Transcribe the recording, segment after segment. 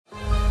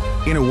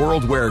In a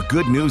world where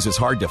good news is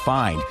hard to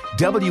find,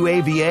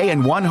 WAVA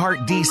and One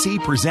Heart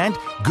DC present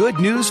Good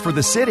News for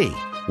the City.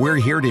 We're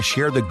here to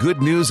share the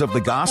good news of the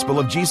gospel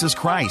of Jesus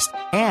Christ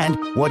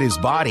and what His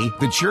body,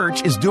 the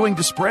church, is doing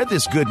to spread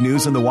this good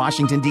news in the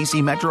Washington,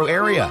 D.C. metro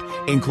area,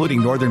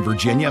 including Northern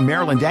Virginia,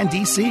 Maryland, and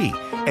D.C.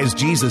 As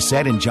Jesus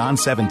said in John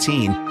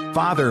 17,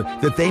 Father,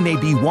 that they may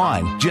be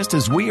one, just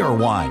as we are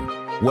one.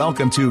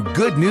 Welcome to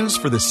Good News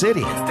for the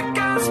City.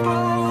 It's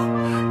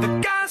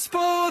the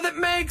gospel that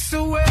makes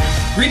a way.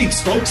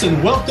 Greetings, folks,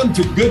 and welcome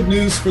to Good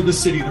News for the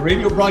City, the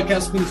radio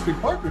broadcast ministry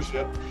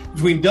partnership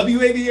between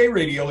WAVA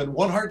Radio and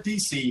One Heart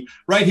DC,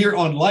 right here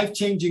on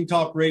Life-Changing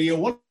Talk Radio,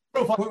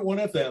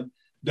 105.1 FM,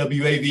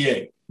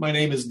 WAVA. My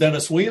name is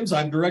Dennis Williams.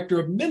 I'm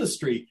Director of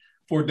Ministry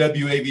for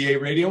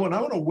WAVA Radio, and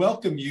I want to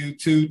welcome you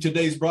to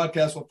today's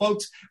broadcast. Well,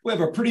 folks, we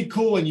have a pretty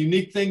cool and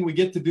unique thing we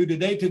get to do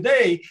today.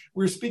 Today,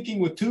 we're speaking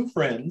with two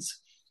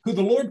friends who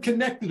the Lord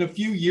connected a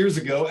few years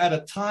ago at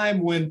a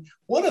time when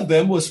one of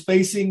them was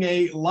facing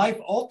a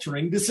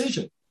life-altering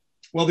decision.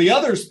 Well, the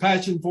other's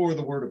passion for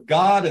the Word of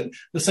God and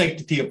the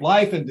sanctity of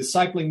life and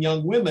discipling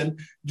young women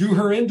drew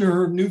her into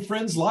her new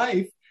friend's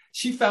life.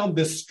 She found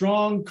this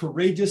strong,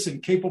 courageous,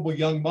 and capable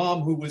young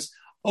mom who was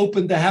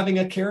open to having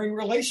a caring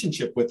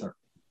relationship with her.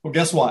 Well,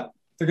 guess what?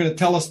 They're going to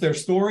tell us their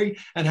story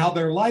and how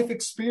their life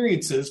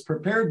experiences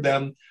prepared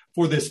them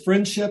for this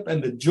friendship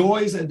and the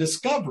joys and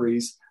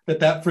discoveries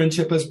that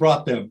friendship has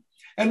brought them.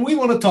 And we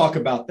want to talk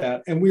about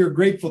that, and we are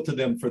grateful to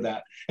them for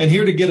that. And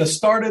here to get us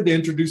started, to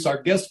introduce our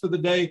guest for the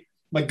day,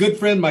 my good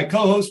friend, my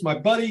co-host, my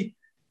buddy,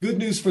 Good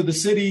News for the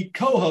City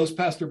co-host,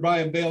 Pastor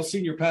Brian Bale,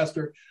 Senior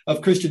Pastor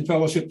of Christian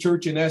Fellowship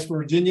Church in Ashburn,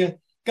 Virginia.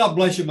 God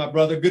bless you, my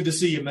brother. Good to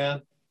see you,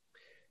 man.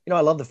 You know,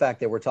 I love the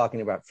fact that we're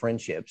talking about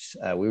friendships.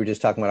 We were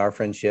just talking about our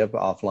friendship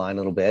offline a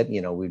little bit.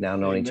 You know, we've now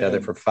known each other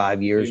for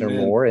 5 years or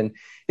more. And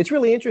it's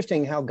really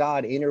interesting how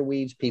God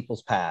interweaves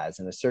people's paths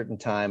in a certain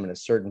time and a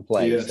certain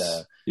place.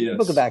 The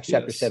book of Acts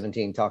chapter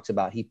 17 talks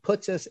about He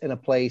puts us in a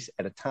place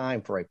at a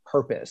time for a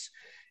purpose.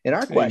 And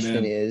our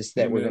question is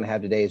that we're going to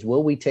have today is,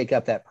 will we take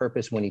up that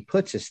purpose when He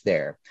puts us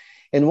there?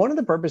 And one of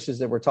the purposes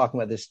that we're talking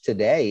about this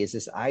today is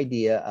this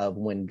idea of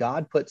when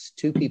God puts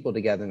two people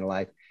together in their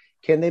life,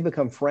 can they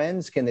become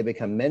friends? Can they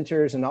become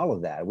mentors and all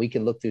of that? We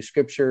can look through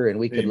scripture and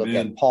we could look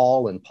at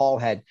Paul, and Paul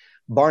had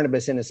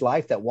Barnabas in his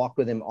life that walked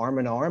with him arm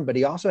in arm, but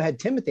he also had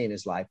Timothy in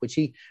his life, which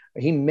he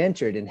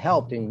mentored and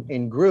helped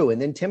and grew.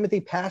 And then Timothy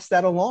passed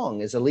that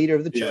along as a leader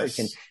of the church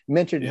and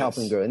mentored and helped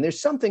him grow. And there's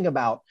something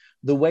about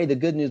the way the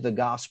good news of the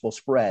gospel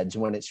spreads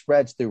when it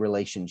spreads through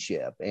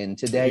relationship. And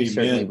today,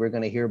 certainly, we're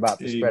going to hear about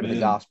the spread of the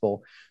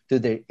gospel through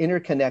the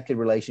interconnected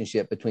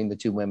relationship between the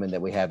two women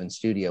that we have in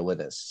studio with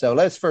us. So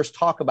let's first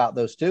talk about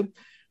those two.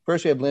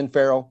 First, we have Lynn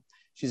Farrell.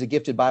 She's a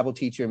gifted Bible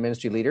teacher and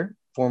ministry leader,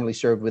 formerly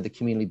served with the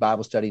Community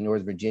Bible Study in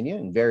Northern Virginia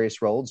in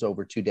various roles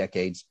over 2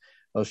 decades.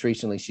 Most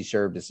recently, she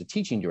served as a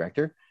teaching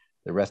director,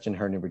 the Reston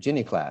Herndon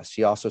Virginia class.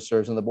 She also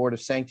serves on the board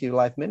of Sanctity of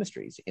Life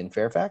Ministries in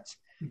Fairfax.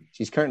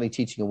 She's currently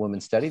teaching a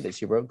women's study that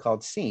she wrote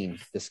called Seen,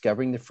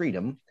 Discovering the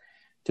Freedom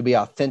to Be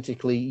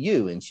Authentically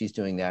You. And she's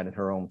doing that in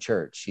her own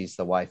church. She's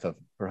the wife of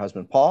her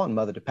husband, Paul, and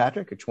mother to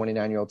Patrick, her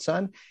 29-year-old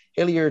son,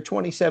 Haley, her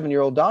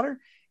 27-year-old daughter.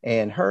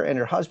 And her and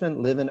her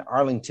husband live in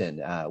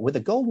Arlington with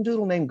a golden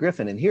doodle named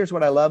Griffin. And here's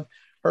what I love.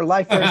 Her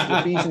life verse is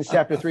Ephesians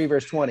chapter 3,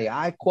 verse 20.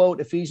 I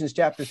quote Ephesians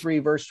chapter 3,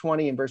 verse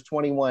 20 and verse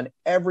 21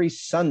 every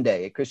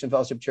Sunday at Christian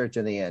Fellowship Church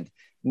in the end.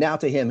 Now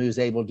to Him who's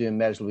able to do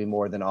immeasurably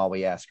more than all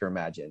we ask or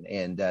imagine.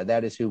 And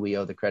that is who we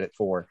owe the credit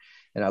for.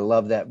 And I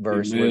love that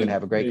verse. We're going to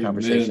have a great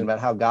conversation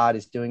about how God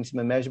is doing some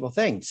immeasurable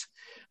things.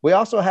 We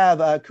also have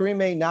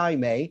Karime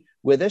Naime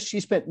with us. She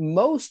spent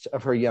most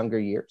of her younger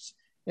years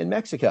in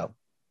Mexico,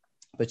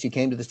 but she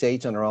came to the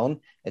States on her own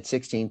at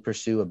 16 to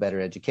pursue a better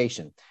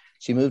education.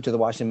 She moved to the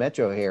Washington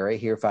metro area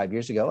here 5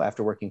 years ago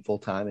after working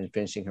full-time and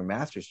finishing her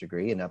master's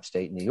degree in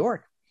upstate New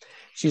York.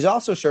 She's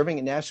also serving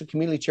at National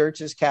Community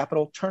Church's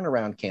Capital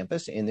Turnaround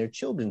Campus in their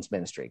children's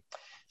ministry.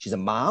 She's a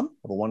mom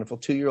of a wonderful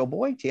 2-year-old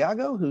boy,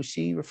 Tiago, who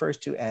she refers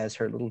to as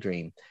her little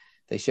dream.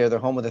 They share their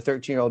home with a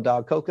 13-year-old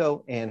dog,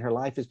 Coco, and her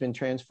life has been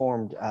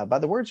transformed by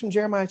the words from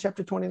Jeremiah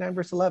chapter 29,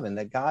 verse 11,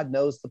 that God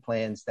knows the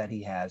plans that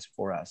He has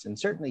for us. And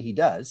certainly He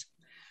does.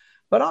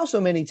 But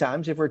also many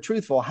times, if we're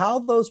truthful, how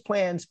those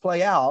plans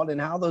play out and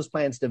how those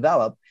plans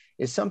develop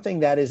is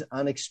something that is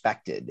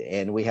unexpected.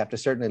 And we have to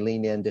certainly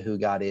lean into who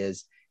God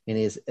is and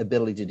His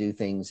ability to do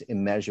things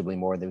immeasurably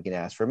more than we can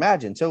ask or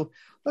imagine. So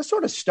let's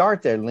sort of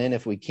start there, Lynn,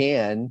 if we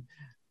can.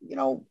 You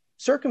know,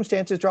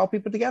 circumstances draw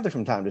people together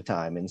from time to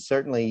time. And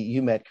certainly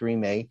you met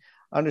Karime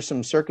under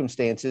some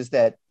circumstances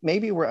that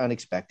maybe were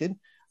unexpected.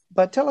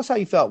 But tell us how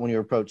you felt when you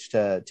were approached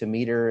to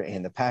meet her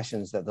and the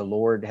passions that the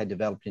Lord had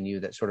developed in you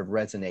that sort of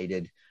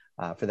resonated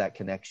for that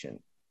connection.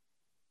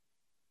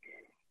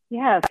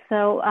 Yeah,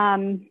 so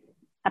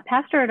a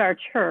pastor at our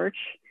church,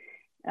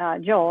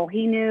 Joel,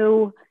 he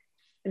knew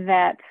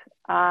that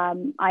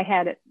I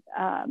had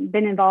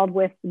been involved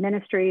with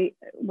ministry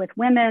with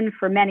women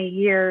for many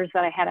years,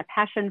 that I had a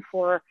passion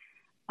for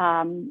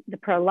the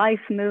pro-life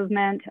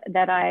movement,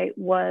 that I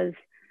was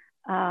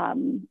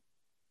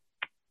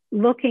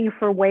looking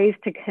for ways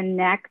to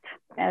connect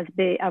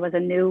I was a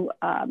new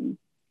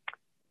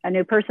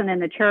person in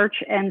the church.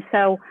 And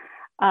so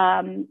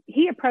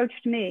he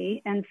approached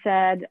me and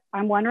said,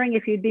 I'm wondering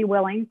if you'd be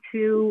willing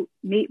to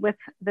meet with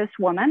this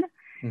woman.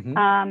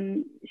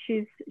 Mm-hmm.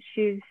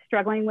 She's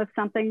struggling with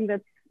something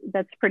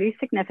that's pretty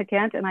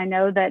significant. And I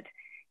know that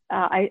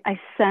I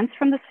sense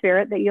from the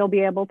Spirit that you'll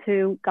be able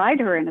to guide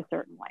her in a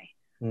certain way.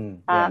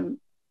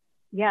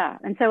 Yeah.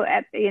 And so,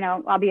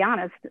 I'll be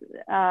honest,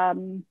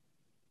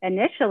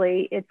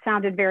 initially it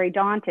sounded very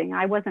daunting.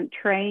 I wasn't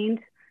trained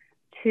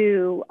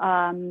to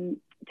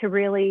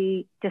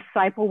really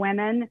disciple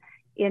women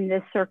in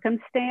this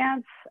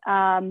circumstance.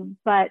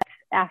 But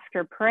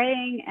after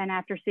praying and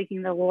after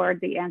seeking the Lord,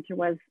 the answer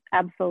was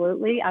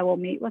absolutely, I will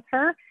meet with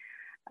her.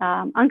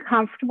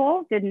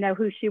 Uncomfortable, didn't know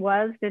who she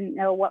was, didn't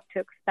know what to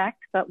expect,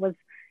 but was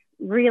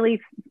really,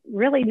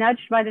 really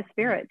nudged by the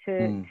Spirit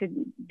to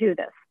do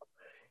this.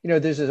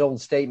 There's this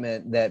old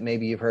statement that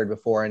maybe you've heard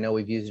before. I know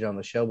we've used it on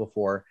the show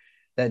before,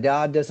 that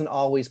God doesn't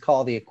always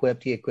call the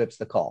equipped, he equips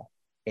the call.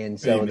 And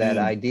so Amen. That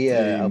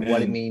idea Amen. Of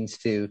what it means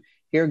to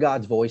hear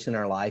God's voice in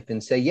our life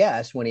and say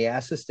yes when he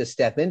asks us to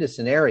step into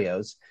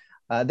scenarios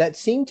that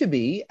seem to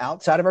be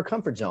outside of our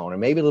comfort zone or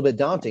maybe a little bit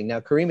daunting. Now,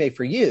 Karime,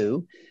 for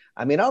you,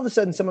 I mean, all of a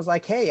sudden someone's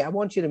like, hey, I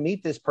want you to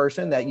meet this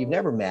person that you've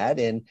never met,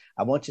 and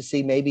I want you to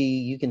see maybe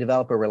you can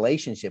develop a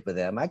relationship with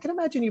them. I can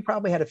imagine you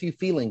probably had a few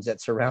feelings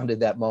that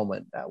surrounded that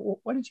moment.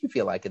 What did you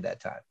feel like at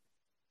that time?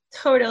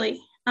 Totally.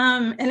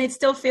 And it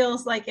still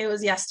feels like it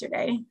was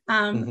yesterday.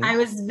 I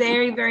was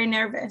very, very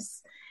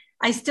nervous.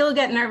 I still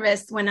get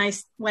nervous when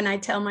I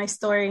tell my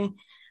story.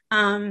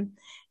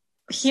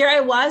 Here I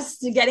was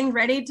getting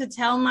ready to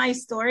tell my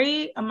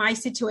story, my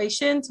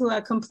situation, to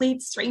a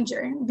complete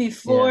stranger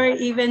before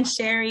even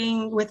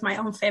sharing with my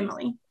own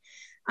family.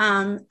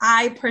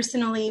 I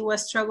personally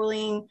was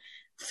struggling,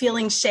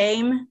 feeling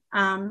shame,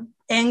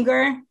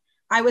 anger.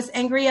 I was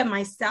angry at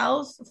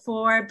myself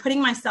for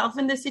putting myself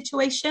in this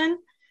situation.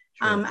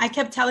 Sure. I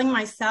kept telling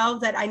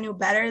myself that I knew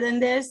better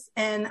than this,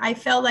 and I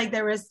felt like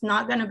there was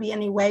not going to be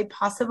any way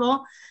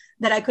possible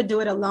that I could do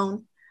it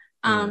alone.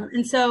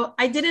 And so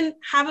I didn't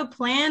have a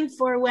plan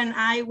for when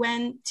I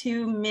went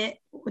to meet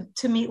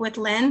with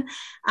Lynn.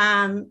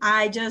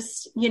 I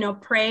just,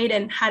 prayed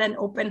and had an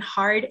open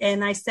heart.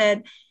 And I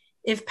said,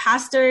 if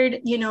Pastor,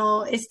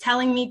 is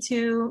telling me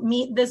to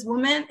meet this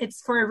woman,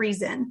 it's for a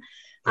reason.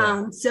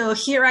 So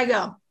here I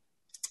go.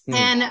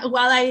 And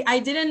while I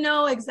didn't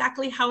know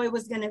exactly how it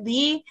was going to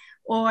be,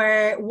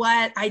 or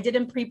what, I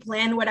didn't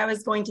pre-plan what I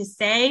was going to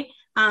say.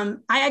 I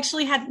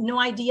actually had no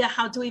idea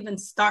how to even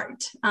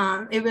start.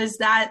 It was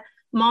that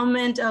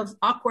moment of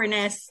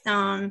awkwardness,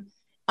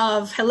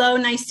 of hello,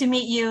 nice to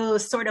meet you,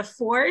 sort of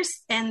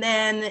force. And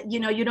then,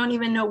 you don't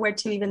even know where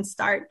to even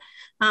start.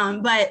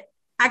 But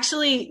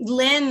actually,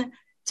 Lynn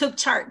took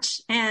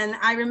charge. And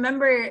I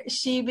remember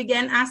she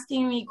began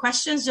asking me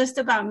questions just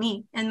about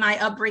me and my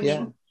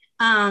upbringing.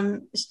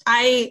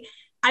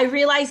 I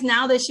realize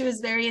now that she was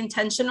very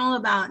intentional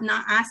about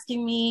not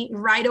asking me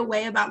right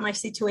away about my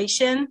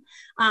situation,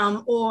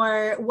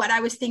 or what I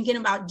was thinking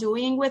about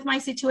doing with my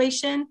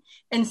situation.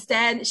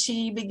 Instead,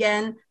 she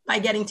began by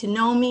getting to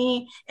know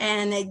me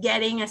and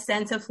getting a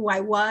sense of who I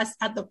was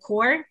at the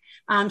core.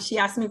 She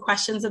asked me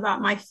questions about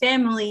my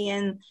family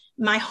and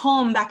my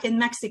home back in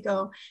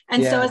Mexico.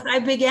 And so as I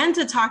began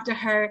to talk to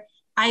her,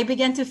 I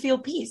began to feel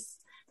peace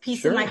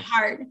in my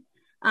heart.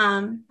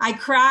 I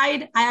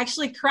cried. I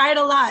actually cried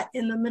a lot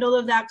in the middle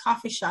of that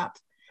coffee shop.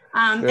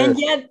 And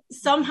yet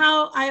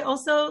somehow I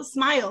also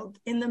smiled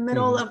in the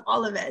middle of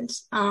all of it.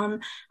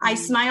 I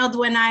smiled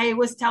when I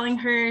was telling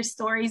her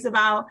stories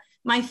about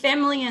my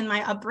family and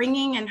my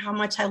upbringing and how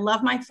much I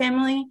love my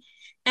family.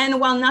 And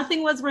while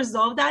nothing was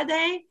resolved that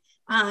day,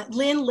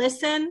 Lynn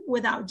listened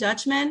without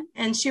judgment.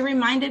 And she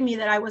reminded me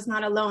that I was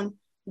not alone,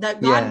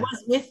 that God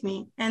was with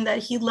me and that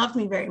he loved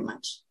me very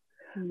much.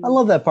 I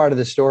love that part of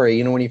the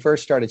story. When you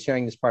first started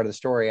sharing this part of the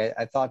story,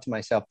 I thought to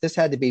myself, this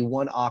had to be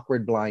one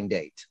awkward blind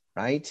date,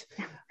 right?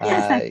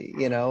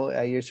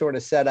 You're sort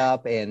of set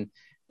up and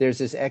there's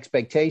this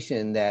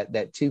expectation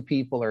that two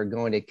people are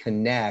going to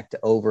connect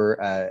over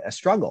a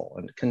struggle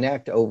and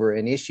connect over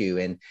an issue.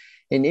 And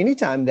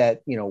anytime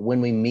that, when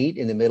we meet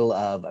in the middle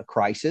of a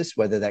crisis,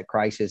 whether that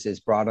crisis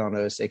is brought on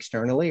us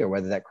externally or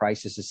whether that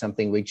crisis is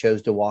something we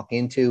chose to walk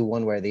into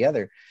one way or the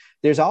other,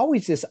 there's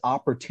always this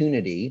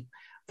opportunity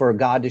for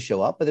God to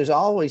show up, but there's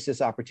always this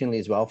opportunity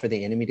as well for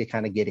the enemy to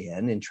kind of get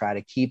in and try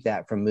to keep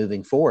that from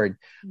moving forward.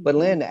 Mm-hmm. But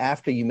Lynn,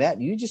 after you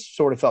met, you just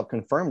sort of felt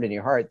confirmed in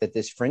your heart that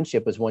this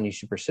friendship was one you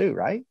should pursue,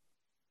 right?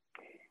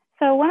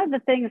 So one of the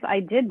things I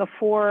did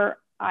before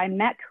I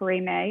met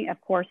Karime, of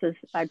course, is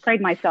I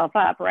prayed myself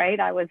up, right?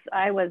 I was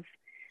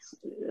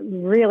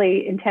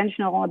really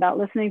intentional about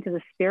listening to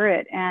the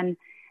Spirit. And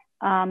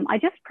I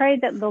just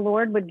prayed that the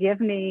Lord would give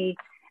me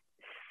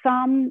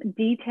some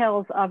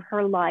details of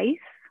her life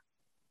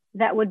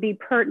that would be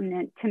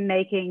pertinent to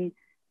making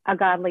a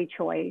godly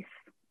choice.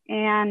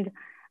 And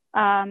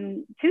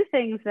two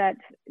things that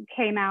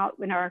came out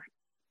in our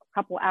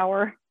couple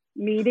hour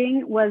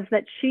meeting was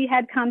that she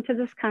had come to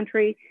this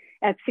country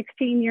at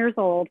 16 years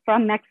old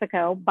from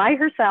Mexico by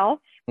herself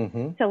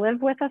Mm-hmm. to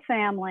live with a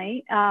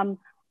family.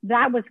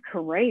 That was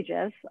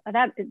courageous.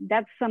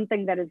 That's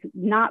something that is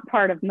not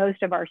part of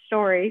most of our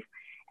stories.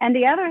 And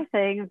the other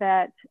thing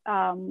that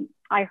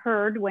I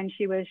heard when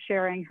she was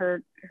sharing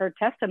her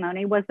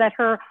testimony was that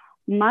her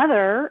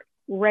mother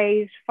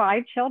raised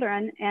 5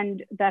 children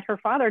and that her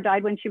father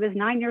died when she was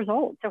 9 years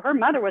old. So her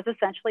mother was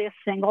essentially a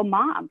single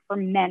mom for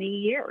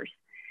many years.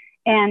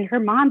 And her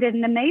mom did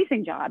an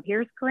amazing job.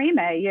 Here's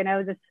Karime, you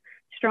know, this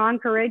strong,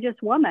 courageous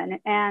woman.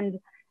 And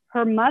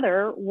her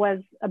mother was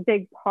a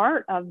big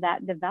part of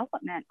that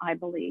development, I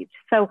believed.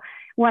 So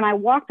when I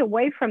walked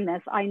away from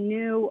this, I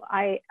knew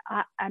I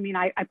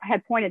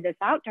had pointed this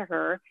out to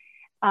her,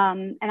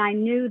 and I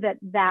knew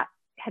that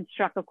had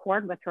struck a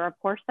chord with her. Of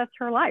course, that's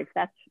her life.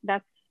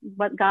 That's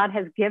what God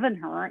has given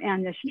her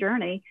and this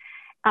journey.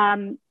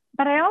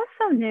 But I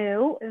also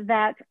knew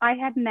that I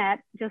had met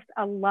just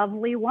a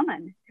lovely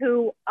woman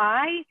who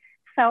I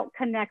felt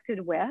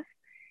connected with,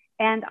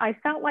 and I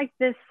felt like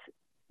this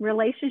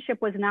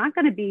relationship was not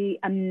going to be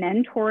a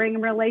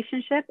mentoring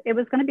relationship. It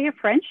was going to be a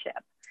friendship,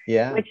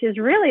 which is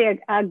really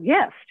a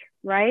gift,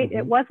 right? Mm-hmm.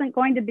 It wasn't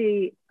going to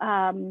be,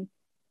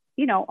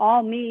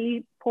 all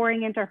me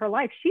pouring into her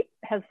life. She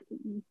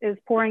is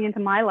pouring into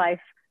my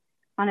life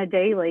on a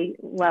daily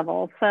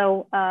level.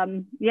 So,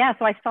 so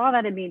I saw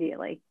that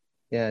immediately.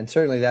 Yeah, and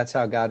certainly that's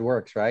how God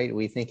works, right?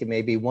 We think it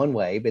may be one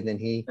way, but then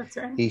he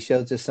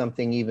shows us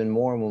something even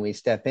more when we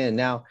step in.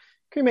 Now,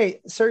 Karime,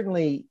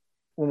 certainly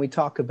when we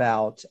talk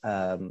about,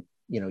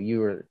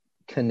 your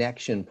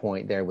connection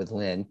point there with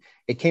Lynn,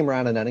 it came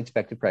around an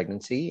unexpected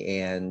pregnancy,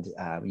 and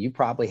you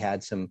probably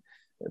had some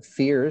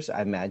fears,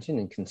 I imagine,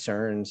 and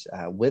concerns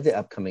with the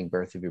upcoming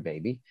birth of your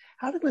baby.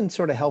 How did Lynn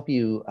sort of help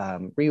you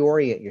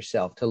reorient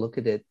yourself to look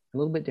at it a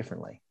little bit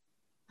differently?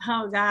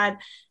 Oh God,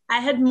 I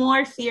had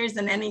more fears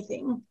than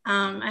anything.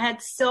 I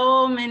had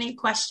so many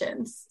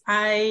questions.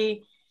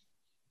 I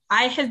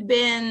have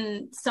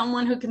been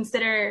someone who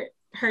considered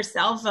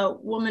herself a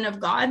woman of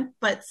God,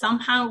 but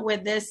somehow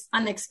with this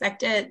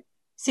unexpected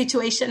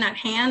situation at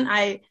hand,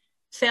 I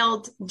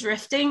felt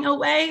drifting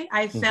away.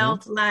 I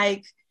felt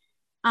like,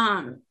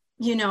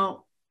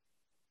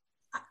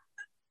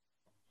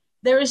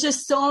 there was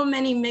just so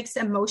many mixed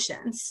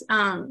emotions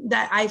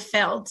that I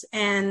felt,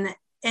 and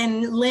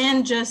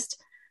Lynn just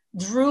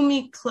drew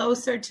me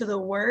closer to the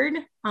word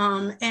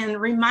and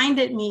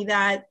reminded me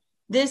that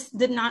this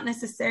did not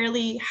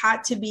necessarily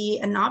have to be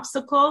an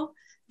obstacle,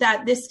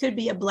 that this could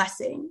be a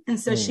blessing. And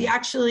so she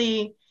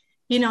actually,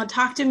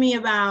 talked to me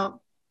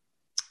about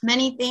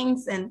many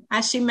things. And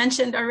as she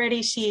mentioned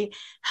already, she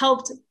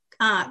helped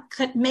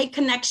make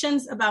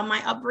connections about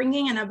my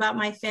upbringing and about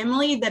my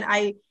family that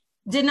I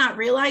did not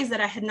realize,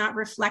 that I had not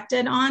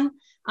reflected on.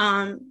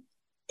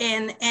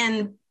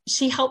 And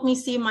she helped me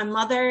see my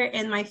mother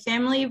and my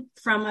family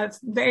from a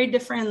very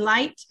different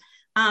light.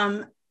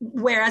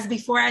 Whereas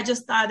before I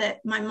just thought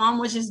that my mom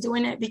was just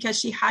doing it because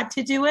she had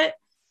to do it.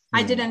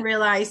 I didn't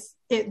realize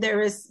there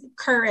was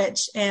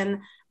courage and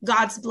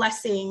God's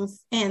blessings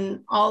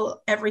in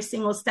every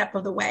single step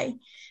of the way.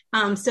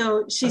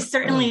 So she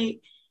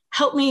certainly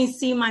helped me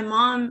see my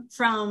mom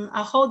from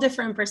a whole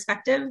different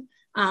perspective,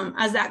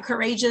 as that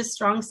courageous,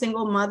 strong,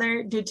 single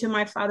mother due to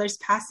my father's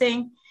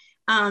passing.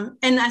 And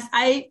as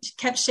I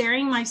kept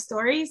sharing my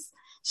stories,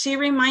 she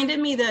reminded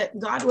me that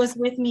God was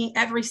with me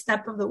every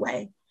step of the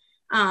way.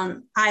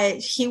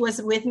 He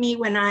was with me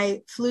when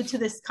I flew to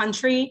this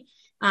country.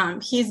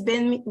 He's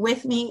been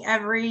with me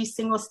every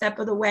single step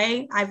of the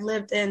way. I've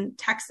lived in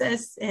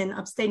Texas, in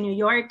upstate New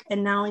York,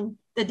 and now in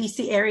the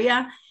DC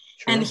area.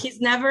 Sure. And he's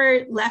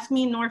never left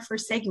me nor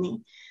forsake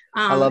me.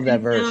 I love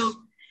that verse. So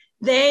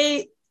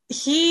there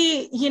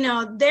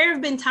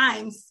have been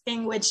times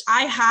in which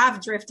I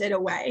have drifted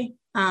away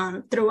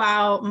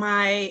throughout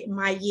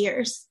my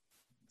years.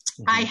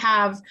 I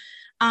have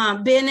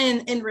been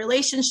in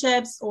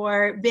relationships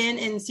or been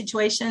in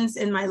situations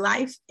in my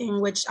life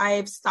in which I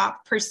have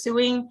stopped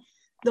pursuing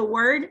the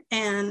word,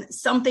 and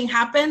something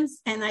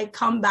happens and I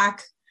come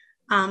back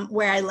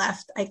where I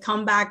left. I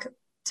come back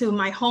to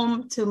my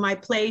home, to my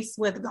place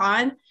with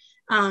God.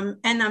 And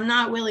I'm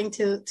not willing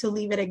to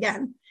leave it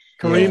again.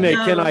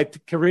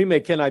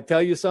 Karime, can I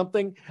tell you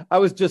something? I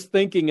was just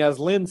thinking, as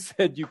Lynn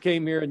said, you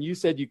came here and you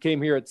said you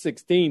came here at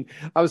 16.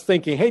 I was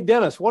thinking, hey,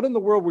 Dennis, what in the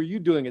world were you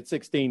doing at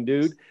 16,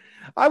 dude?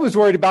 I was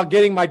worried about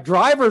getting my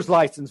driver's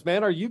license,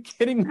 man. Are you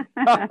kidding me?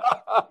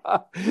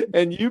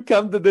 And you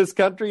come to this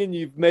country and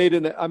you've made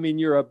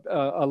you're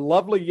a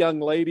lovely young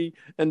lady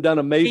and done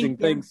amazing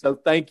things. So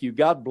thank you.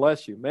 God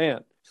bless you,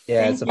 man.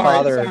 Yeah, as a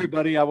father, sorry,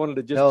 buddy. I wanted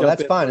to just no,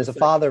 that's fine. As a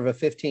father of a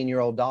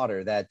 15-year-old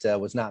daughter,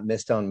 that was not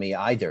missed on me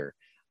either.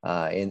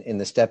 In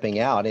the stepping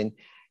out. And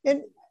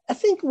I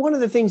think one of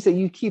the things that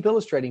you keep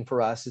illustrating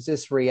for us is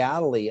this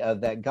reality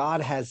of that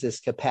God has this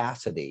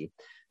capacity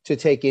to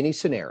take any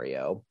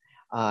scenario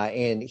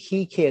and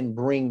he can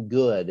bring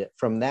good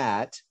from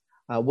that,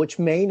 which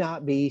may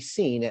not be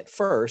seen at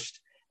first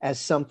as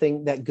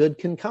something that good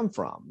can come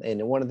from.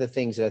 And one of the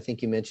things that I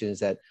think you mentioned is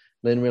that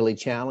Lynn really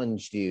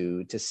challenged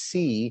you to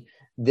see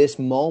this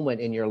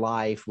moment in your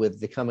life with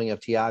the coming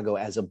of Tiago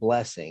as a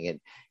blessing.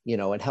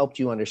 It helped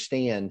you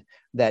understand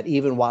that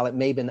even while it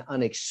may have been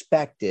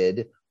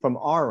unexpected from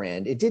our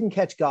end, it didn't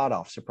catch God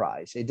off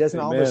surprise. It doesn't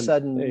all of a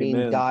sudden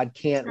mean God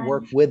can't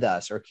work with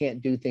us or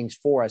can't do things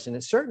for us. And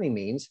it certainly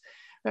means,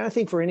 and I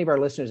think for any of our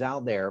listeners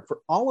out there, for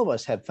all of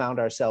us have found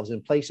ourselves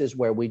in places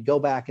where we'd go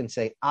back and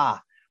say,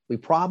 we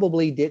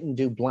probably didn't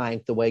do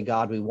blank the way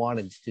God we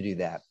wanted to do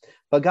that.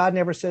 But God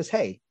never says,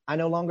 hey, I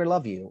no longer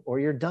love you, or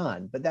you're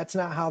done. But that's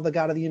not how the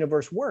God of the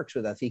universe works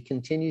with us. He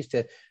continues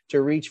to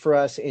reach for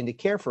us and to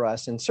care for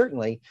us. And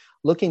certainly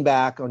looking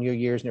back on your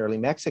years in early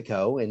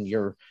Mexico and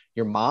your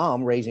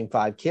mom raising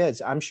 5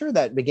 kids, I'm sure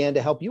that began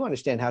to help you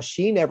understand how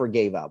she never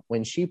gave up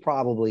when she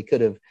probably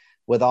could have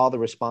with all the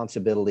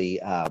responsibility,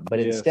 but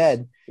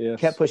instead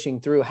kept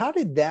pushing through. How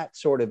did that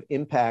sort of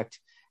impact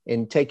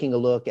in taking a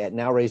look at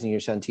now raising your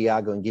son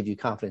Tiago and give you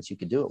confidence you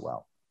could do it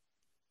well?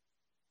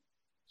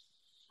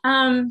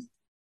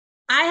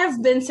 I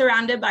have been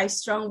surrounded by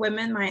strong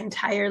women my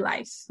entire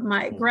life.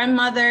 My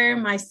grandmother,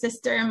 my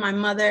sister, my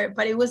mother,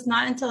 but it was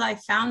not until I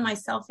found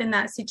myself in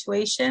that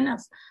situation of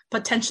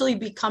potentially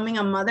becoming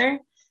a mother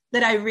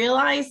that I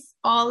realized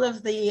all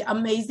of the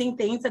amazing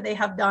things that they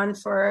have done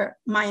for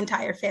my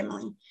entire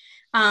family.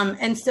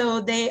 And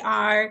so they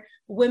are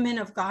women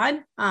of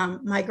God,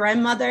 my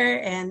grandmother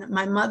and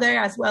my mother,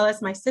 as well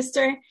as my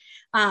sister.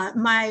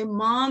 My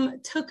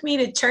mom took me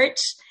to church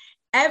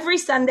every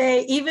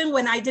Sunday, even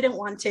when I didn't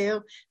want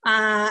to,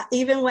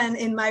 even when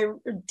in my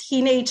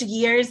teenage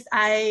years,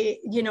 I,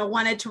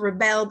 wanted to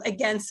rebel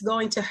against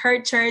going to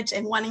her church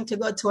and wanting to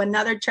go to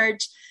another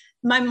church.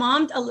 My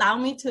mom allowed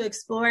me to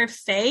explore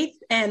faith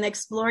and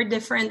explore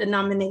different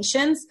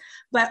denominations,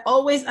 but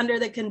always under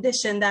the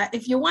condition that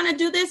if you want to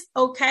do this,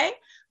 okay,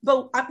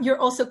 but you're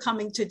also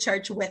coming to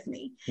church with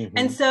me. Mm-hmm.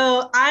 And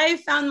so I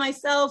found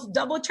myself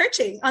double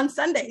churching on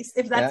Sundays,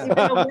 if that's even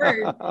a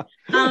word.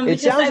 It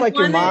sounds like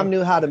your mom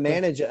knew how to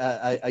manage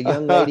a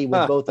young lady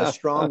with both a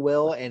strong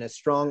will and a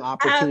strong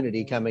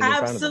opportunity coming in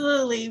front of them.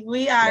 Absolutely.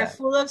 We are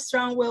full of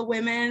strong-willed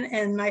women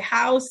in my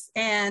house.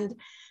 And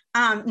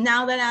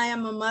now that I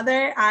am a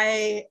mother,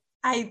 I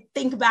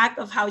think back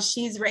of how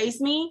she's raised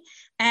me,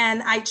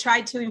 and I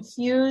try to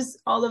infuse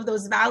all of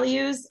those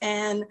values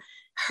and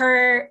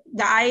her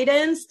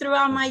guidance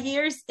throughout my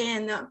years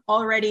in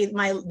already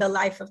the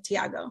life of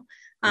Tiago.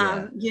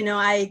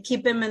 I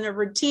keep him in a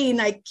routine.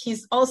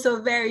 He's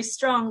also very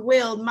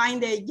strong-willed,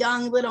 minded,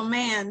 young little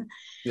man.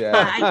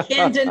 I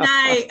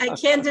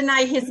can't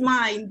deny his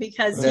mind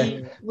because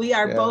we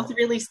are both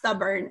really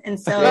stubborn. And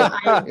so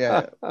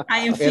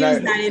I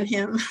infuse that in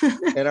him.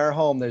 In our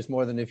home, there's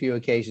more than a few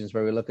occasions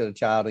where we look at a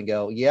child and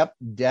go, yep,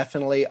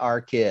 definitely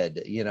our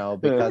kid,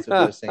 because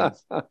of those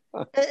things.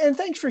 And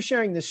thanks for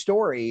sharing this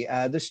story.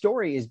 The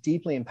story is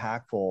deeply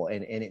impactful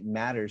and it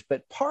matters.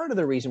 But part of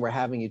the reason we're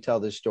having you tell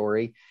this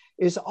story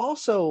is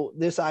also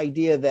this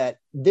idea that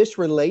this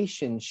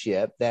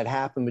relationship that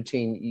happened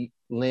between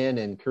Lynn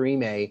and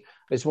Karime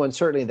is one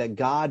certainly that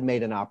God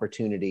made an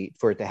opportunity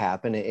for it to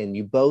happen, and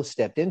you both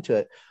stepped into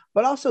it.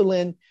 But also,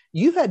 Lynn,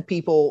 you've had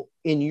people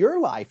in your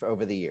life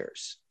over the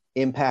years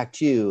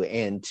impact you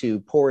and to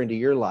pour into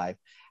your life.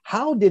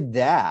 How did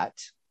that,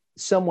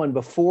 someone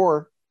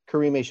before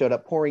Karime showed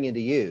up pouring into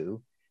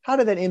you, how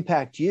did that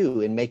impact you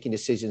in making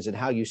decisions and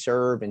how you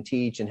serve and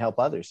teach and help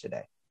others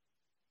today?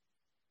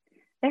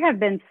 There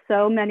have been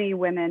so many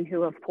women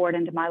who have poured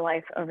into my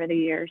life over the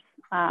years.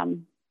 I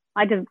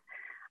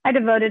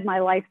devoted my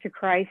life to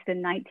Christ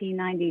in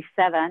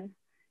 1997,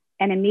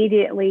 and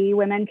immediately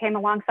women came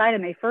alongside of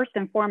me. First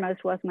and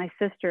foremost was my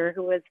sister,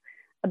 who was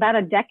about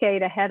a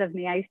decade ahead of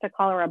me. I used to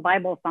call her a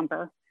Bible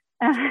thumper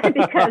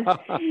because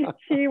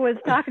she was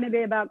talking to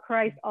me about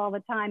Christ all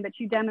the time, but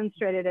she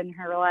demonstrated in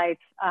her life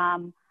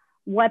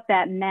what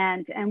that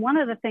meant. And one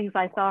of the things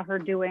I saw her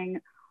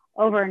doing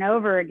over and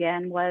over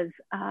again was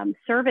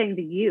serving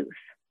the youth.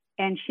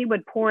 And she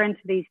would pour into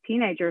these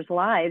teenagers'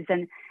 lives.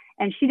 And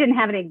she didn't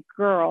have any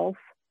girls.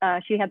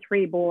 She had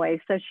 3 boys.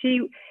 So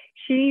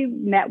she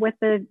met with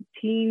the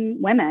teen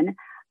women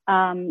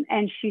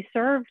and she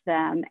served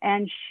them.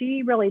 And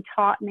she really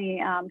taught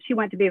me, she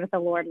went to be with the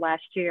Lord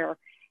last year.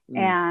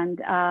 And,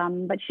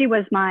 but she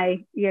was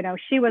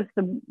she was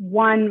the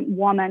one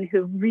woman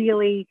who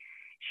really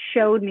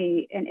showed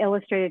me and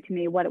illustrated to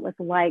me what it was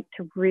like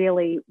to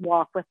really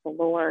walk with the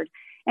Lord.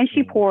 And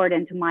she poured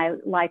into my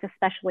life,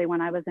 especially when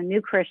I was a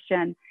new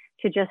Christian,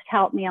 to just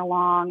help me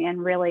along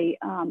and really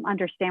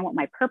understand what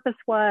my purpose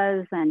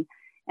was and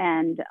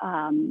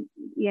how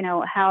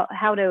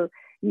to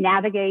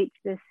navigate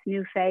this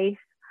new faith.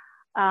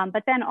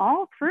 But then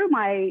all through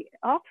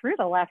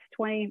the last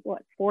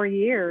 4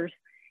 years,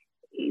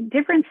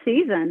 different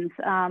seasons.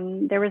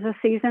 There was a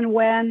season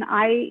when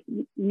I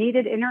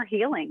needed inner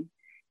healing.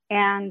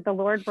 And the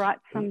Lord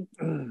brought some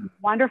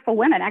wonderful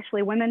women,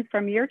 actually women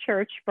from your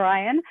church,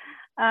 Brian,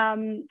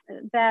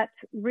 that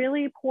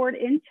really poured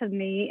into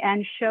me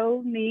and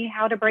showed me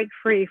how to break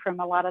free from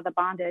a lot of the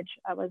bondage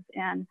I was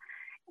in.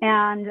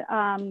 And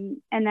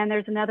then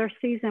there's another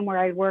season where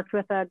I worked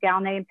with a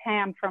gal named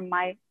Pam from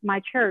my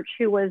church,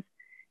 who was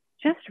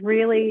just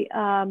really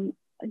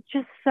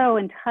just so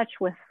in touch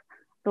with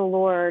the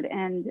Lord,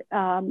 and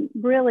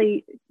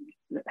really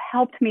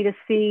helped me to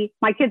see,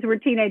 my kids were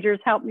teenagers,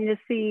 helped me to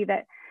see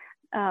that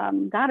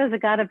God is a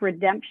God of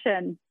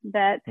redemption,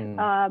 that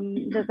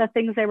the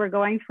things they were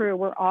going through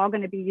were all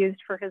going to be used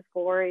for his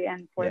glory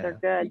and for their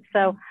good.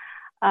 So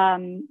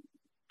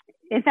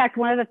in fact,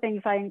 one of the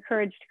things I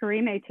encouraged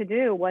Karime to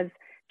do was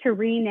to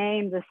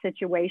rename the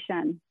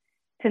situation,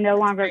 to no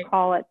longer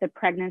call it the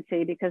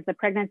pregnancy, because the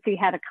pregnancy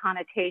had a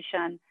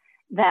connotation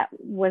that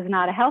was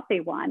not a healthy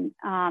one,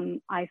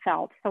 I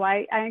felt. So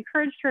I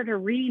encouraged her to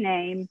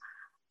rename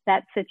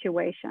that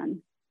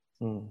situation.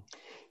 You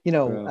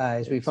know,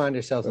 as we find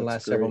ourselves in the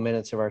last several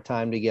minutes of our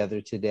time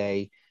together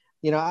today,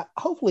 you know,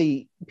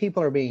 hopefully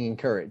people are being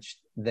encouraged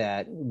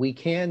that we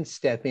can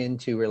step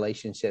into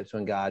relationships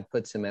when God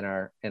puts them in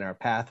our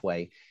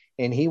pathway,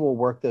 and he will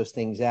work those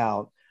things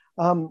out.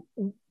 But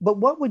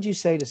what would you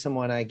say to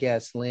someone, I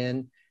guess,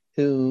 Lynn,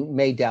 who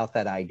may doubt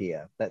that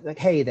idea, that like,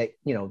 hey, that,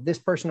 you know, this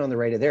person on the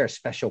radio, they're a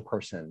special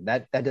person,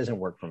 that doesn't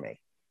work for me?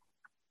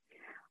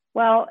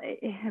 Well,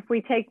 if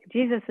we take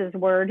Jesus's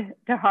word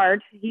to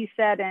heart, he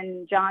said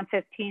in John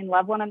 15,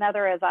 love one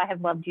another as I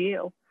have loved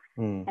you.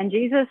 And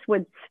Jesus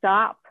would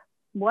stop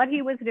what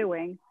he was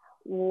doing,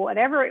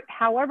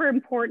 however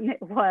important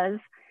it was,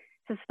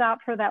 to stop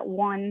for that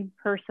one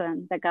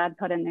person that God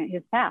put in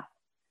his path.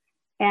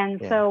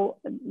 And so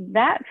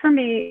that for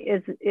me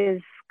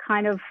is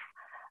kind of,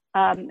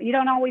 you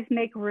don't always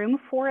make room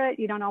for it.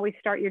 You don't always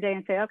start your day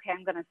and say, okay,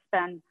 I'm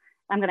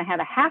going to have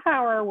a half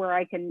hour where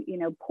I can, you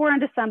know, pour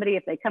into somebody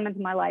if they come into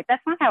my life.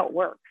 That's not how it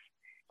works.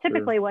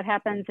 Typically what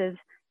happens is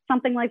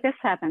something like this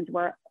happens,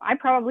 where I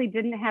probably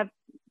didn't have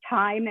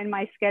time in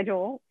my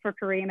schedule for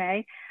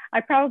Karime.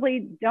 I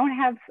probably don't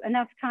have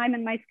enough time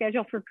in my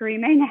schedule for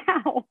Karime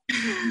now.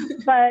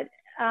 But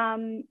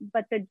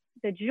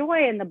the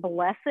joy and the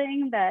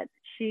blessing that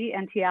she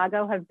and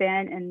Tiago have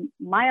been in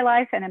my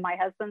life and in my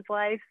husband's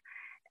life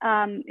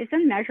is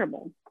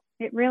immeasurable.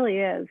 It really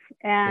is.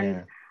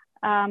 And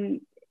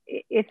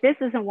if this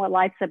isn't what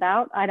life's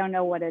about, I don't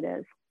know what it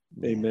is.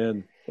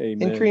 Amen.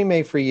 Amen. And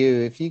Karime, for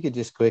you, if you could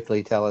just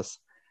quickly tell us,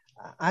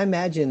 I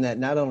imagine that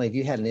not only have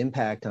you had an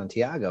impact on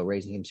Tiago,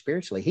 raising him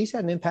spiritually, he's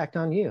had an impact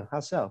on you. How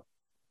so?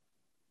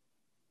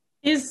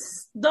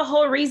 Is the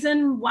whole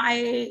reason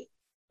why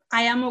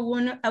I am a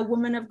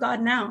woman of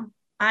God now.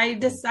 I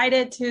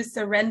decided to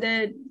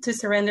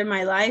surrender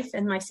my life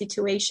and my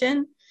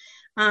situation.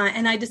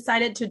 And I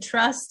decided to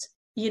trust,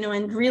 you know,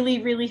 and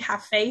really, really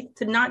have faith,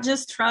 to not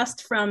just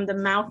trust from the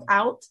mouth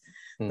out,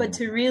 but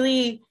to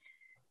really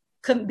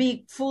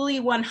be fully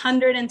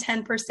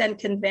 110%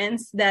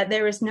 convinced that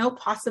there is no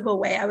possible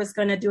way I was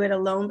going to do it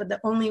alone. But the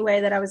only way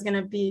that I was going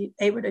to be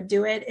able to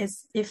do it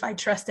is if I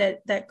trusted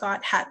that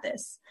God had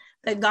this,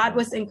 that God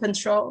was in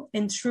control,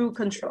 in true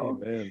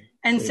control. Amen.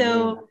 And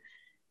so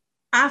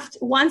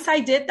once I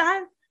did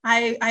that,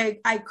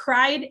 I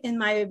cried in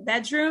my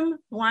bedroom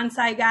once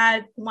I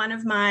got one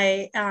of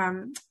my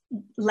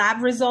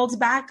lab results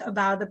back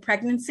about the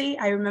pregnancy.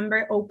 I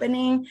remember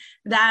opening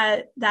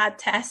that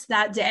test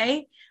that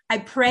day. I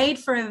prayed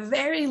for a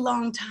very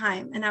long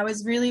time, and I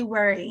was really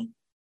worried.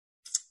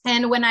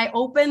 And when I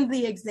opened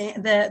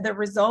the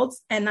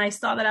results, and I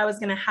saw that I was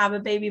going to have a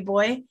baby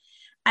boy,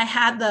 I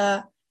had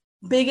the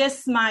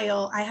biggest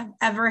smile I have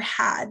ever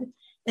had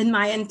in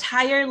my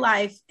entire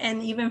life,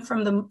 and even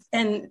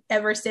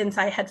ever since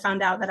I had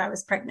found out that I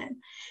was pregnant.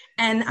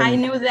 And I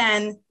knew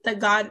then that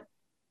God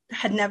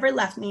had never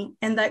left me,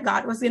 and that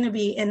God was going to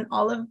be in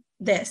all of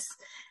this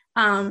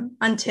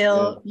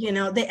until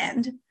the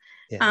end.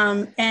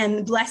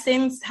 And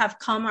blessings have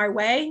come our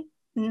way.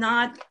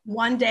 Not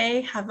one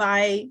day have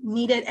I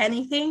needed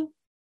anything.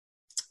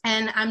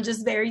 And I'm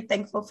just very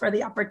thankful for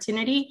the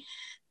opportunity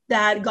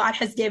that God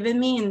has given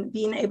me, and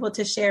being able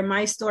to share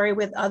my story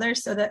with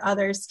others so that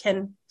others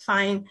can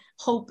find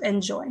hope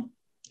and joy.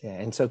 Yeah.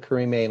 And so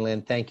Karime and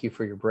Lynn, thank you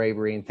for your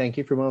bravery, and thank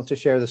you for willing to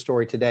share the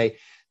story today.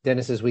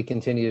 Dennis, as we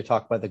continue to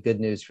talk about the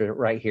good news for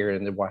right here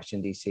in the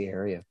Washington, D.C.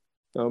 area.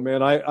 Oh,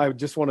 man, I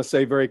just want to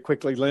say very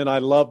quickly, Lynn, I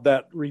love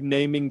that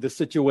renaming the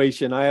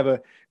situation. I have a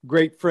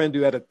great friend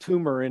who had a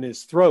tumor in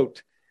his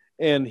throat,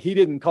 and he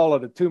didn't call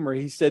it a tumor.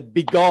 He said,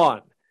 "Be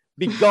gone.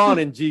 Be gone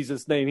in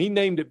Jesus' name." He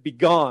named it Be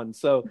Gone.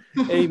 So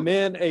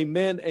amen,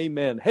 amen,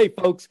 amen. Hey,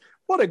 folks,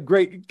 what a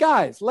great,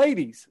 guys,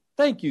 ladies,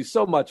 thank you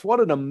so much. What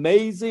an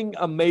amazing,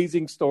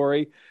 amazing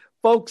story.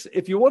 Folks,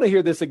 if you want to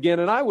hear this again,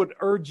 and I would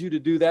urge you to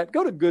do that,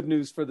 go to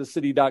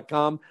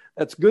goodnewsforthecity.com.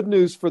 That's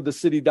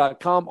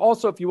goodnewsforthecity.com.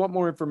 Also, if you want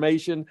more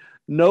information,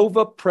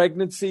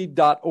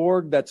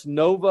 novapregnancy.org. That's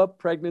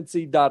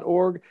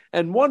novapregnancy.org.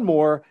 And one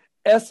more,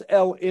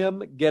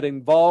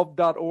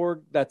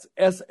 slmgetinvolved.org. That's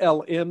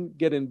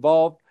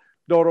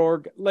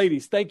slmgetinvolved.org.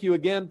 Ladies, thank you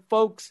again.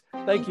 Folks,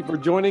 thank you for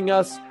joining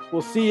us.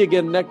 We'll see you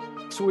again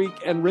next week.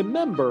 And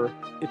remember,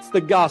 it's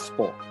the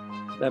gospel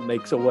that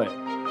makes a way.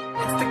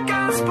 It's the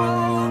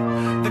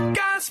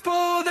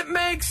gospel that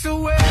makes a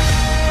way.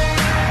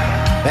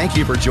 Thank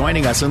you for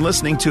joining us and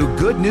listening to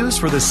Good News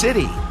for the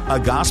City, a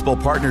gospel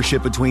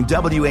partnership between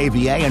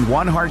WAVA and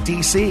One Heart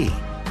DC.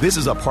 This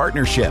is a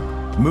partnership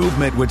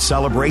movement which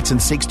celebrates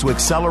and seeks to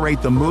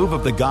accelerate the move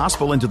of the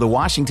gospel into the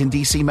Washington,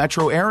 D.C.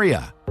 metro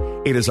area.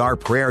 It is our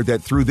prayer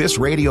that through this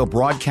radio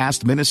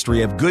broadcast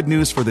ministry of Good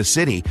News for the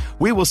City,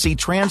 we will see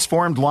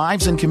transformed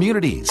lives and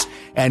communities,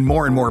 and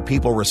more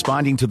people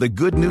responding to the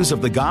good news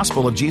of the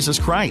gospel of Jesus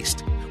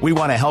Christ. We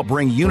want to help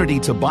bring unity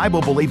to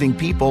Bible-believing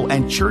people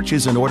and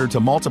churches in order to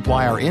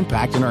multiply our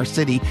impact in our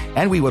city,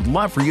 and we would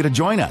love for you to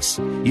join us.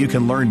 You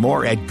can learn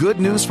more at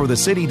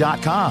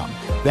goodnewsforthecity.com.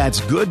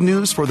 That's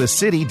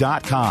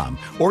goodnewsforthecity.com.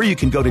 Or you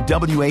can go to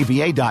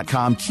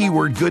WAVA.com,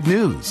 keyword good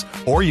news.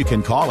 Or you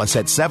can call us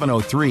at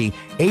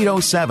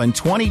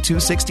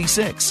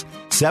 703-807-2266.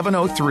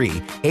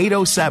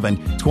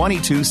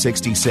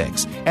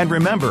 703-807-2266. And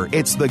remember,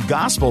 it's the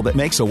gospel that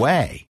makes a way.